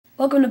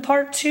Welcome to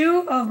part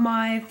 2 of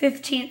my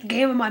 15th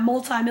game of my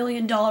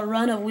multi-million-dollar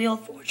run of Wheel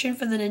of Fortune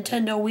for the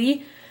Nintendo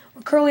Wii.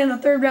 We're currently in the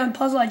third round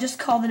puzzle. I just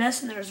called an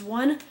S and there's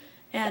one.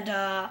 And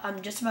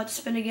I'm just about to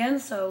spin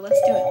again, so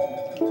let's do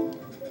it.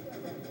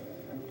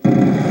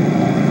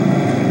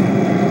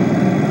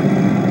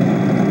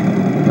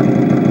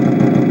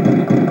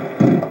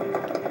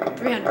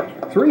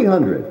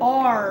 $300.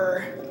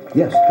 R.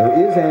 Yes,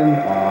 there is an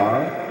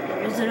R.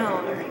 There is an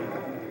R.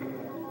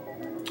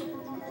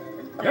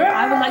 And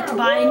I would like to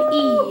buy an E.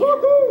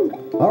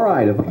 All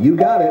right, you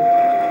got it.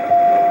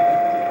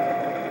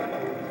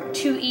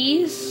 2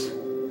 E's.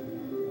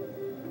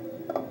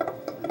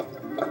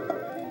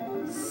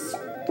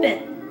 Spin.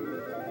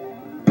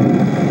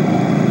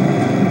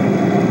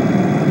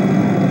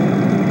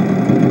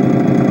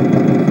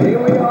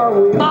 Here we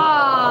are.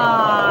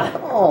 Ah!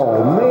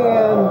 Oh,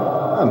 man.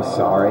 I'm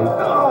sorry.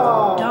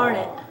 Oh. Darn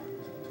it.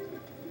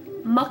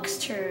 Muck's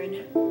turn.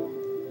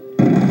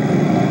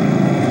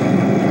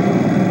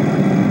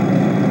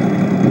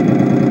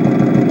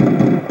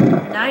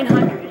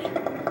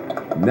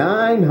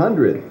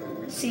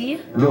 $900. C?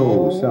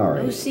 No,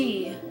 sorry. No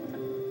C.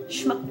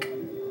 Schmuck.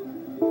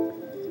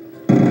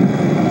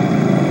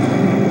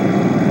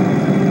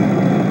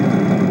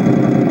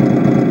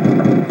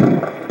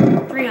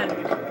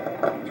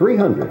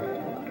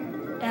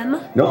 $300. M?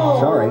 No,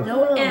 sorry.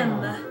 No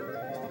M.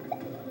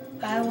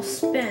 I will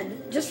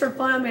spin. Just for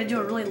fun, I'm going to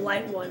do a really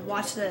light one.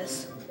 Watch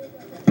this.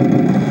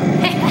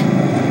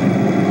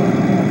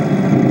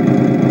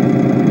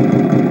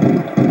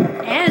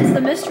 And it's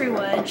the mystery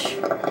wedge.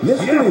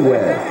 Mystery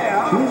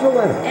wedge. Choose a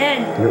letter.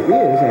 N. There is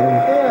an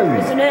N. There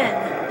is an N.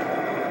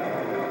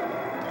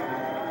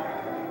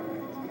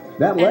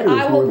 That letter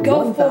I is will worth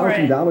go for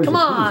it. $1,000 Come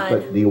on.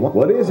 apiece, but do you want,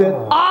 what is it?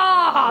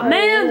 Ah,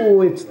 man.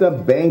 Oh, it's the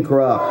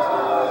bankrupt.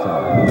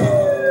 Sorry.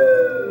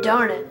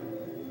 Darn it.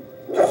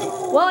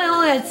 Well, I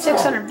only had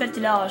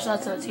 $650, so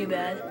that's not too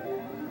bad.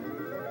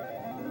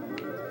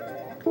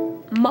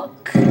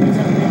 Muck is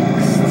up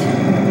next.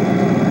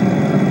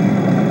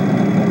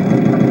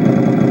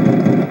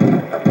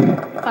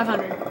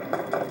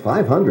 500.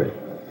 500.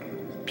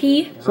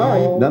 P.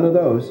 Sorry, none of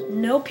those.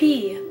 No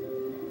P.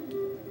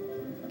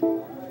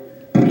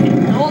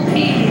 No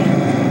P.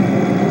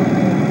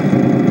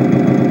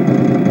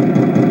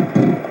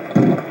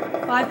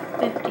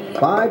 550.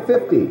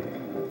 550.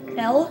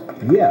 L.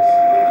 Yes.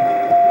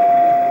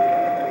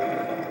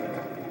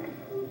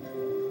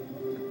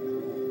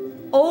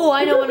 Oh,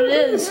 I know what it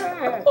is.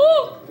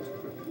 Oh.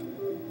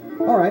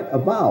 All right, a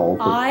vowel.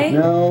 I.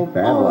 No,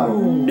 bad luck.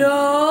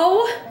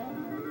 No.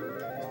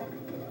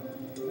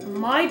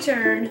 My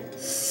turn.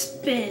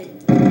 Spin.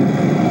 I'm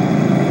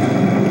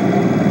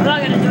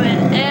not gonna do it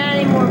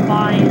any more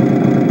buying.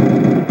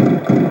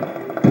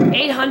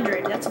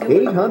 800. That's a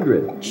good one.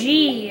 800.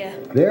 G.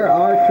 There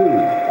are 2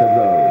 of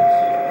those.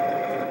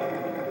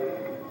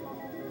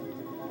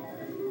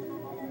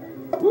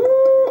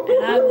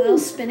 And I will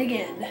spin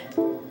again.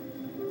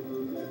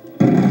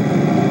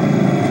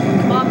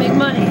 Come on, big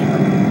money.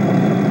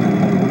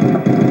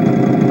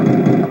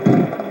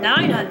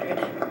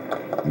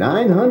 900.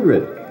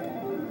 900.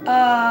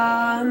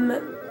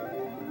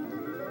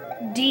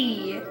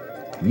 D.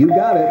 You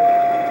got it.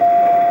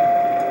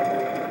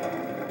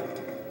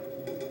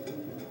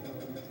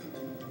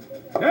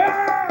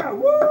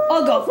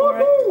 I'll go for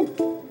it.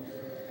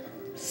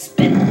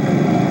 Spin.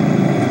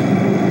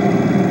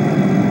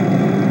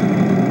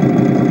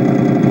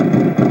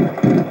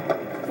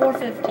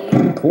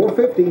 $450.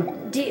 450.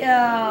 D.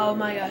 Oh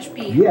my gosh,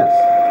 P. Yes.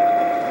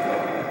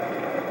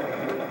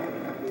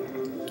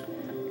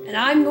 And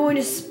I'm going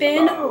to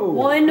spin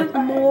one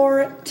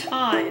more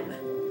time.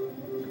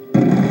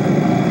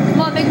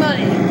 Come on, big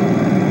money.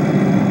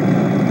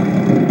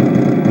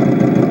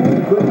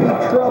 Could be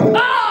trouble.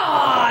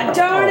 Ah,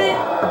 darn it.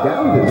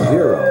 Down to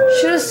 0.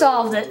 Should have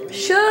solved it.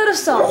 Should have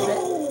solved it.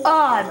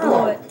 Ah, I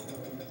blew it.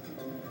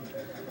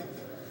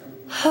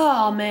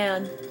 Oh,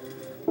 man.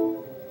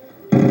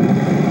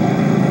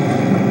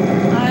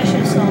 I should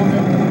have solved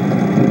it.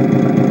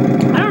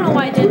 I don't know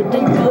why I didn't go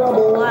for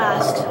the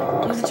last.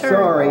 Lose the turn.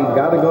 Sorry,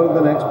 gotta go to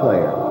the next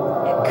player.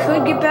 It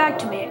could get back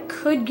to me. It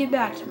could get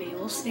back to me.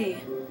 We'll see.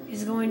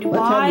 He's going to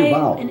Let's have buy your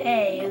vowel. an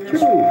A, and there's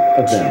 2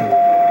 of them.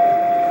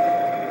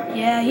 2.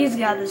 Yeah, he's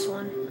got this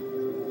one.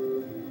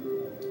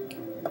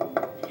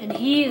 And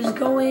he is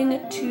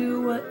going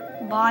to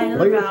buy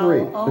another Player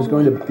vowel. 3 Oh, is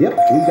going to. Yep,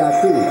 we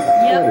got 2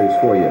 letters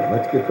for you.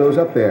 Let's get those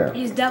up there.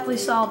 he's definitely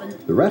solving.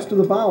 The rest of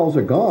the vowels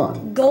are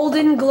gone.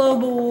 Golden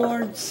Globe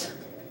Awards.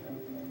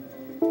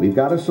 We've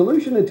got a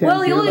solution attempt.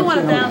 Well, he here. only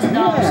Let's won see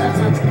how- $1,000. So that's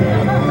not too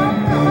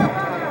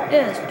bad.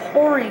 It is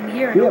pouring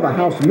here. We have a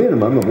house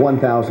minimum of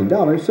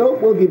 $1,000, so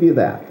we'll give you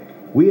that.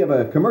 We have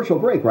a commercial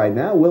break right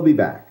now. We'll be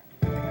back.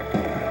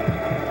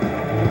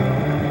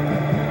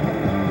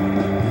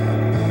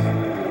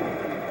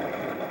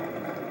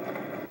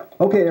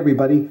 Okay,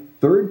 everybody,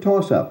 third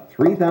toss-up,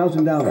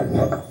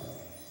 $3,000.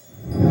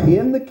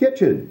 In the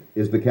kitchen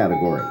is the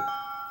category.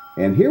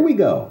 And here we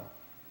go.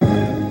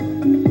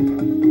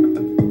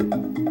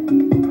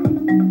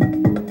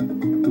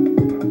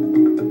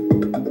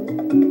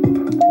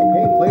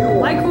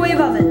 microwave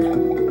oven.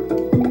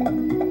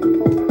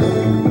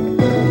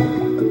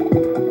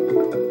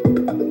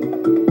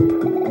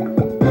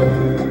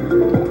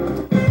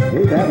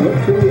 Made that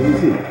look too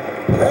easy.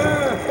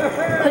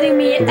 Putting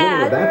me The winner of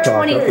at that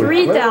toss-up is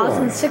Player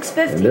One. And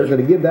they're $23,650.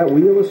 going to give that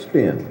wheel a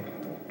spin.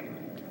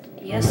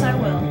 Yes, I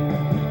will.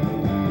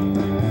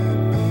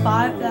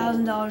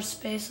 $5,000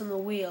 space on the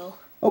wheel.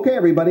 Okay,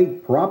 everybody,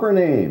 proper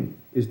name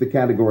is the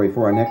category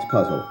for our next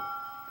puzzle.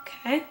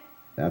 Okay,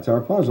 That's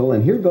our puzzle,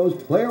 and here goes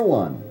Player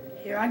One.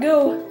 here I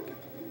go.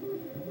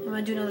 I'm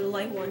gonna do another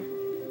light one.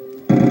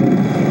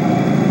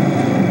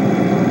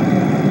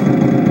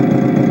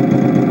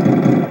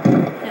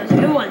 That was a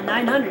good one.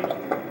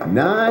 900.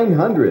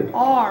 900.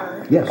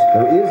 R. Yes,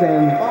 there is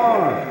an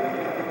R.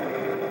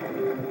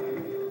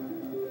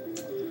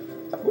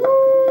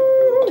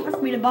 Time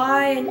for me to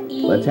buy an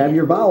E. Let's have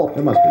your vowel.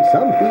 There must be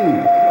some P.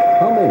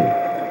 How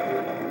many?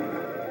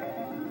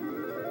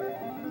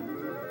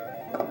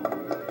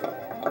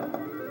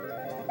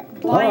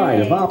 Buy All right,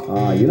 an a A.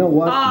 vowel. You know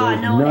what?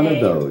 There's no none A.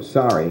 of those.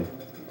 Sorry.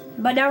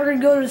 But now we're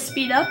gonna go to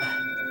speed up.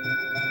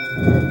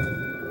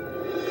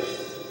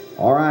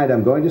 All right,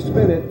 I'm going to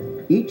spin it.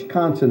 Each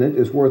consonant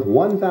is worth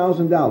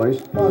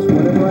 $1,000 plus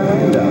whatever I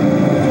land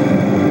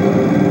on.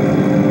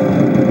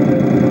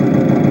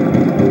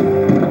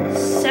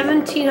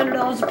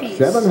 $1,700 a piece.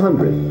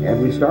 700.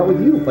 And we start with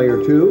you,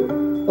 Player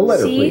Two. A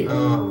letter, C. please.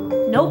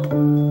 Nope.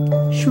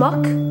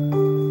 Schmuck.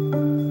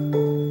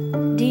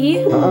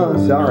 D.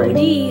 Sorry. No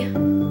D.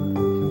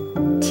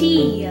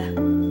 T.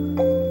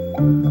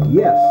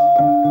 Yes.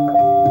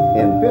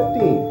 And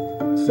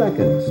 15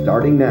 seconds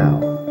starting now.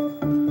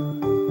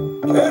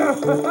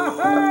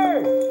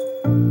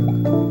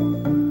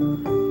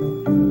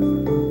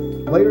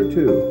 Player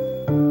Two.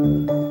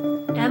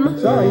 M.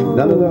 Sorry,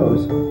 none of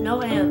those. No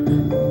M.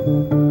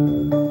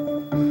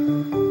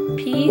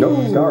 P.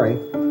 Nope, sorry.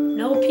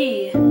 No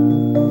P.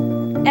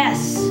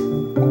 S.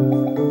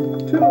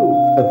 Two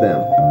of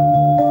them.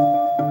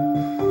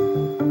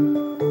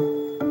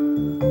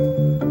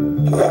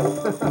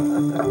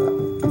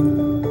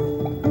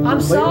 I'm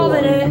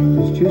solving it.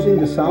 Is choosing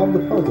to solve the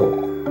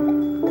puzzle.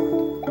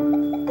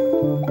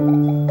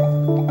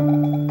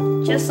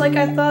 Just like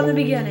I thought in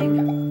the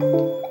beginning.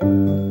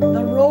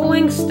 The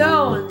Rolling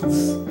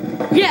Stones.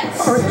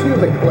 Yes! Aren't you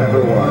the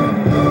clever one?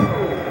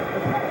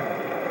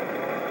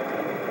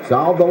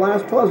 Solve the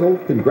last puzzle.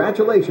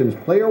 Congratulations,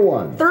 Player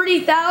One. Well,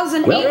 you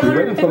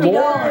ready for more?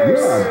 You're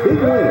 $30,850. a big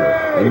winner,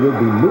 and you'll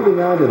be moving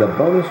on to the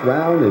bonus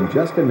round in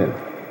just a minute.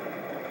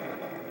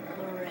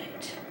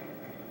 Alright.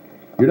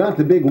 You're not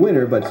the big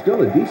winner, but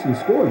still a decent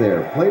score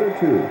there, Player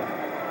Two.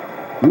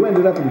 You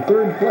ended up in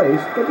third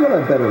place, but you'll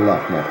have better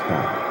luck next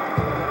time.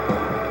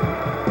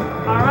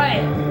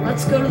 Alright,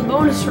 let's go to the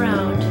bonus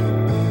round.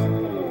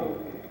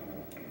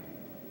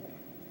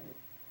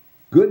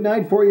 Good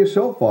night for you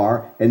so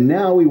far, and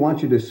now we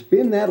want you to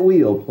spin that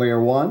wheel,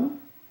 Player One.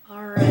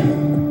 Alright. Kind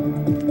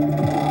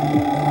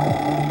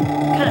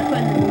of put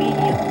in the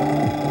medium.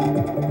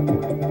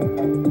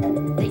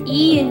 The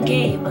E in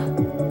game.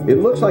 It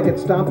looks like it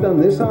stopped on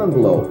this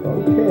envelope.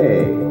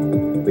 Okay.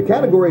 The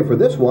category for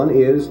this one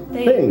is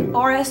Thing.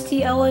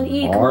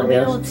 R-S-T-L-N-E. Come on,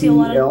 man, let's see a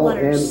lot of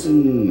letters.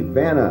 R-S-T-L-N-E.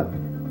 Vanna.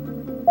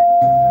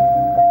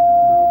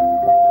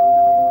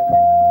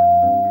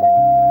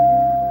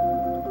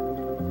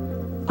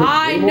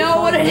 I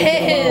know what it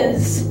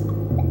is.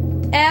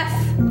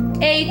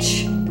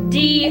 F-H-D-I.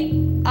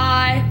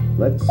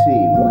 Let's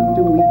see, what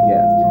do we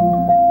get?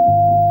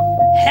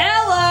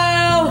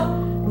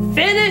 Hello!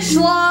 Finish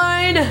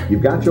line!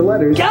 You've got your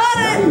letters. Got it!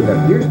 Now you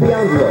have, here's the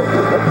envelope.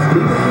 Let's see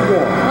what you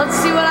want. Let's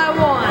see what I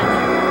won.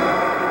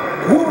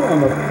 You're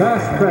on the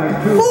fast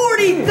track to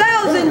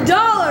 $40,000!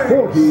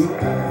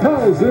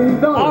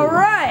 $40,000. All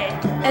right,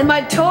 and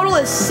my total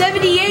is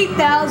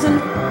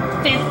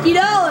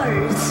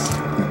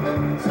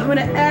 $78,050. So I'm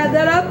gonna add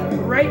that up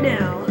right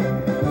now.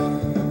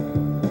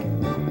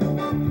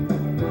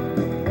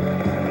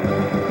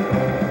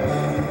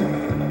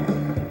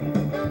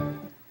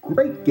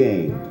 Great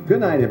game.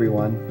 Good night,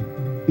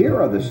 everyone. Here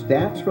are the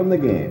stats from the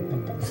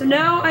game. So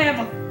now I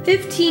have a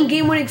 15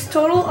 game winnings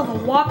total of a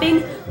whopping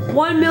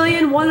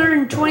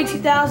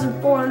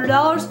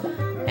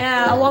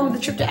 $1,122,400, along with the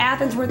trip to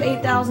Athens worth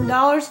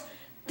 $8,000.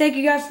 Thank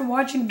you guys for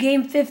watching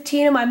Game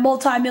 15 of my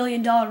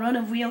multi-million-dollar run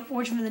of Wheel of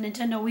Fortune for the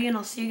Nintendo Wii, and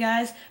I'll see you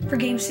guys for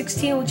Game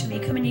 16, which will be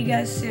coming to you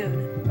guys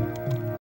soon.